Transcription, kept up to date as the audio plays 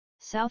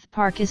South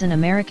Park is an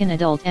American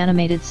adult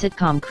animated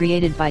sitcom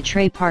created by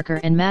Trey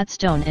Parker and Matt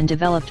Stone and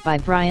developed by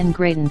Brian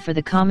Graden for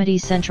the Comedy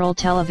Central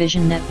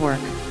television network.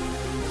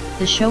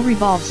 The show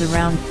revolves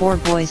around four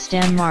boys: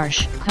 Stan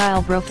Marsh,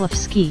 Kyle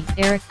Broflovski,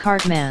 Eric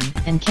Cartman,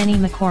 and Kenny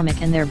McCormick,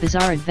 and their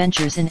bizarre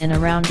adventures in and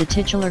around the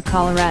titular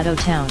Colorado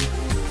town.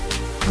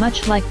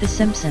 Much like The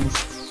Simpsons,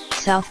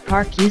 South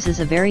Park uses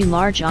a very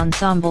large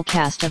ensemble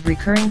cast of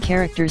recurring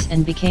characters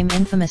and became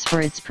infamous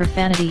for its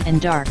profanity and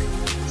dark,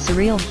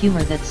 surreal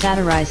humor that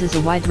satirizes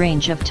a wide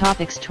range of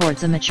topics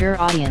towards a mature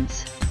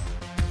audience.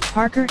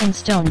 Parker and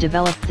Stone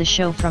developed the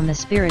show from the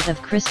spirit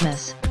of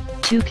Christmas,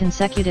 two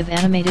consecutive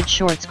animated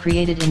shorts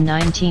created in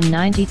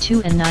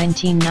 1992 and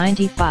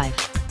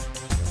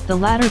 1995. The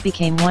latter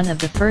became one of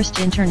the first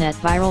internet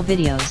viral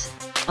videos,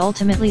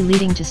 ultimately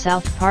leading to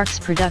South Park's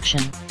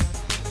production.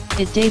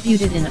 It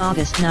debuted in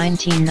August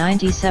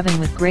 1997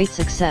 with great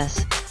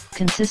success,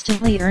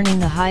 consistently earning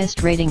the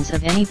highest ratings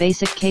of any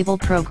basic cable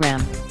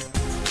program.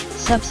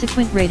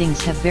 Subsequent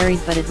ratings have varied,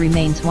 but it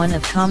remains one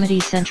of Comedy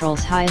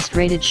Central's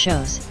highest-rated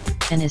shows,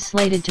 and is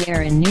slated to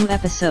air in new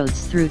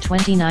episodes through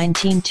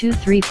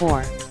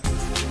 2019-34.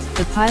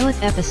 The pilot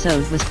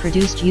episode was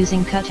produced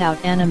using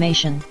cutout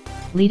animation,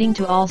 leading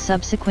to all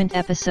subsequent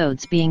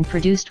episodes being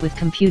produced with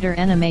computer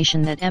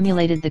animation that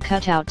emulated the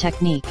cutout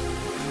technique.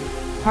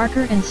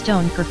 Parker and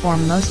Stone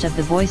perform most of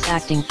the voice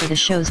acting for the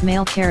show's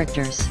male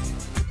characters.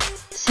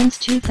 Since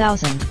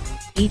 2000,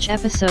 each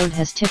episode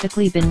has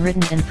typically been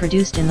written and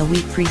produced in the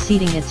week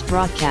preceding its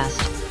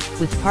broadcast,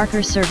 with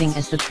Parker serving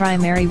as the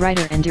primary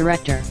writer and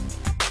director.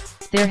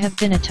 There have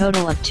been a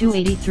total of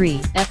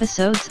 283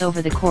 episodes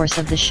over the course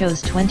of the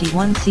show's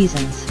 21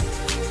 seasons.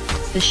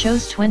 The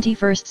show's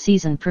 21st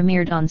season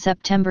premiered on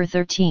September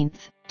 13,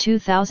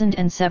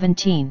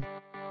 2017.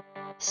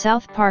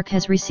 South Park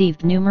has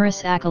received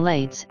numerous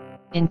accolades,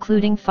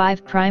 including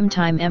 5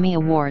 Primetime Emmy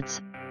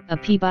Awards, a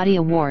Peabody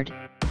Award,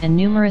 and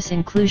numerous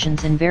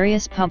inclusions in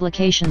various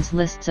publications'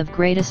 lists of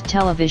greatest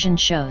television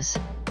shows.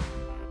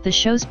 The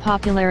show's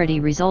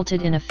popularity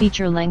resulted in a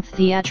feature-length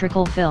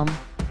theatrical film,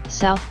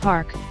 South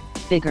Park,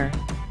 Bigger,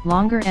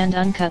 Longer and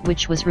Uncut,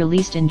 which was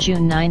released in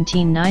June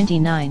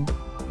 1999,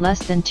 less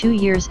than 2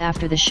 years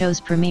after the show's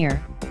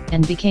premiere,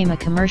 and became a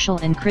commercial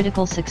and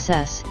critical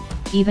success,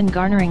 even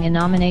garnering a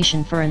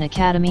nomination for an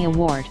Academy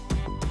Award.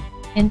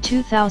 In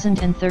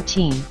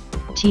 2013,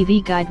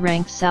 TV Guide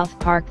ranked South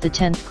Park the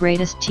 10th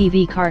greatest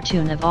TV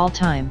cartoon of all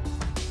time.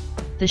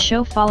 The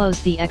show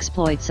follows the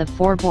exploits of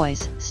four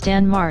boys: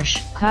 Stan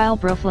Marsh, Kyle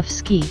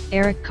Broflovski,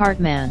 Eric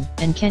Cartman,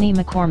 and Kenny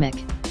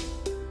McCormick.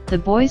 The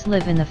boys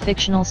live in the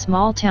fictional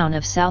small town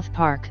of South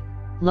Park,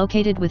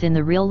 located within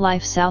the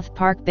real-life South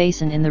Park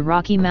Basin in the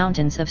Rocky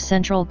Mountains of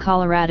central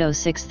Colorado.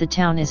 The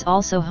town is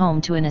also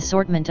home to an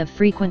assortment of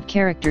frequent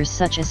characters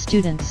such as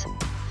students,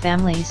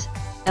 families,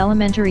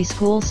 elementary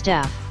school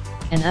staff,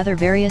 and other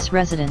various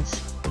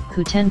residents,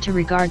 who tend to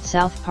regard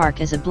South Park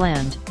as a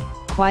bland,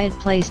 quiet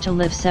place to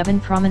live.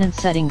 7 prominent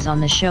settings on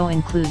the show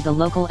include the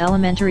local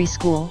elementary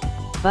school,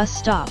 bus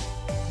stop,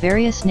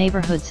 various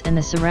neighborhoods and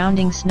the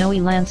surrounding snowy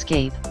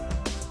landscape,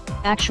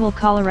 actual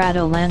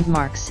Colorado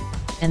landmarks,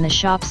 and the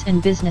shops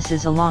and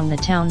businesses along the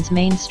town's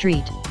main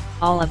street,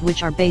 all of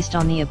which are based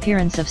on the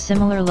appearance of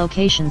similar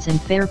locations in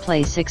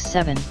Fairplay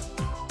 6-7.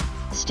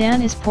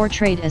 Stan is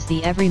portrayed as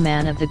the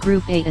everyman of the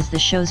group, as the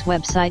show's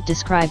website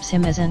describes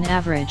him as an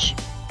average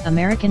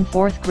American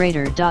 4th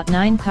grader.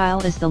 9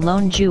 Kyle is the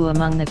lone Jew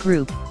among the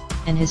group,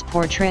 and his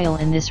portrayal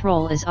in this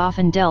role is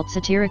often dealt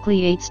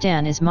satirically. 8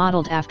 Stan is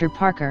modeled after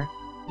Parker,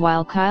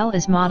 while Kyle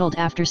is modeled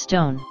after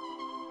Stone.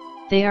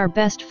 They are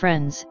best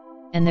friends,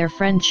 and their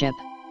friendship,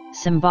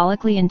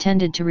 symbolically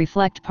intended to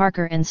reflect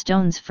Parker and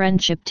Stone's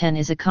friendship,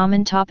 is a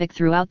common topic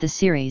throughout the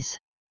series.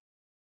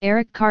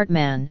 Eric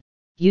Cartman,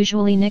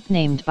 usually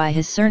nicknamed by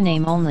his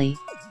surname only,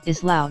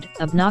 is loud,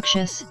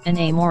 obnoxious, and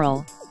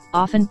amoral,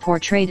 often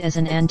portrayed as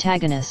an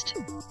antagonist.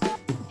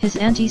 His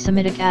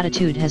anti-Semitic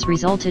attitude has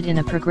resulted in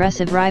a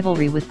progressive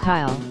rivalry with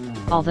Kyle,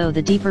 although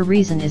the deeper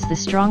reason is the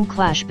strong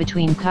clash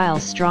between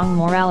Kyle's strong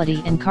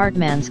morality and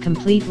Cartman's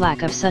complete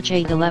lack of such.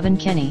 11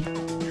 Kenny,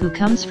 who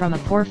comes from a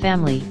poor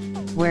family,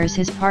 wears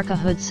his parka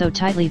hood so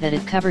tightly that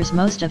it covers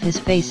most of his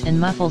face and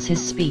muffles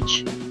his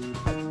speech.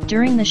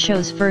 During the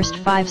show's first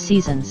 5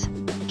 seasons,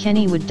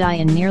 Kenny would die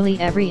in nearly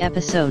every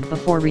episode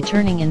before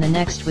returning in the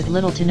next with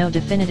little to no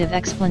definitive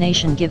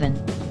explanation given.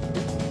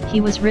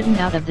 He was written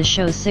out of the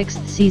show's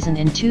 6th season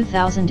in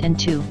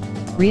 2002,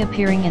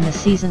 reappearing in the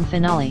season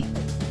finale.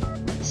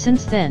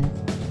 Since then,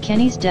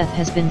 Kenny's death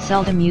has been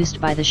seldom used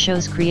by the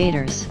show's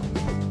creators.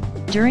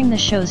 During the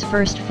show's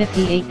first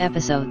 58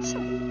 episodes,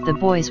 the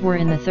boys were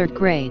in the 3rd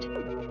grade.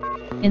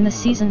 In the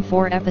season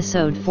 4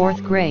 episode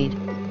 4th Grade,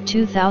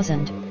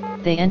 2000,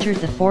 they entered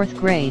the 4th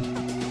grade,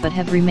 but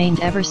have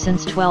remained ever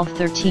since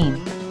 12-13.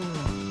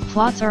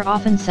 Plots are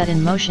often set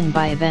in motion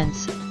by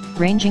events,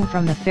 ranging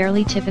from the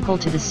fairly typical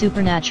to the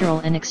supernatural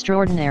and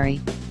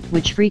extraordinary,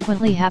 which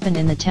frequently happen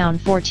in the town.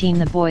 14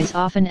 The boys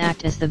often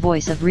act as the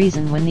voice of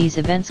reason when these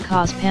events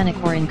cause panic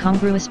or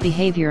incongruous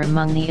behavior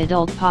among the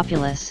adult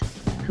populace,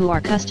 who are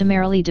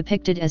customarily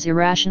depicted as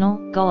irrational,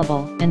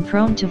 gullible, and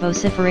prone to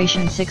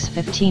vociferation.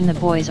 615 The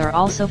boys are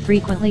also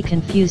frequently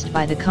confused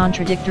by the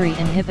contradictory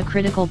and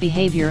hypocritical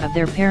behavior of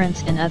their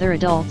parents and other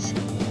adults,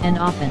 and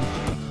often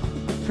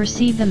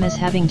perceive them as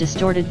having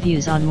distorted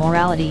views on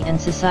morality and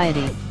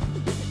society.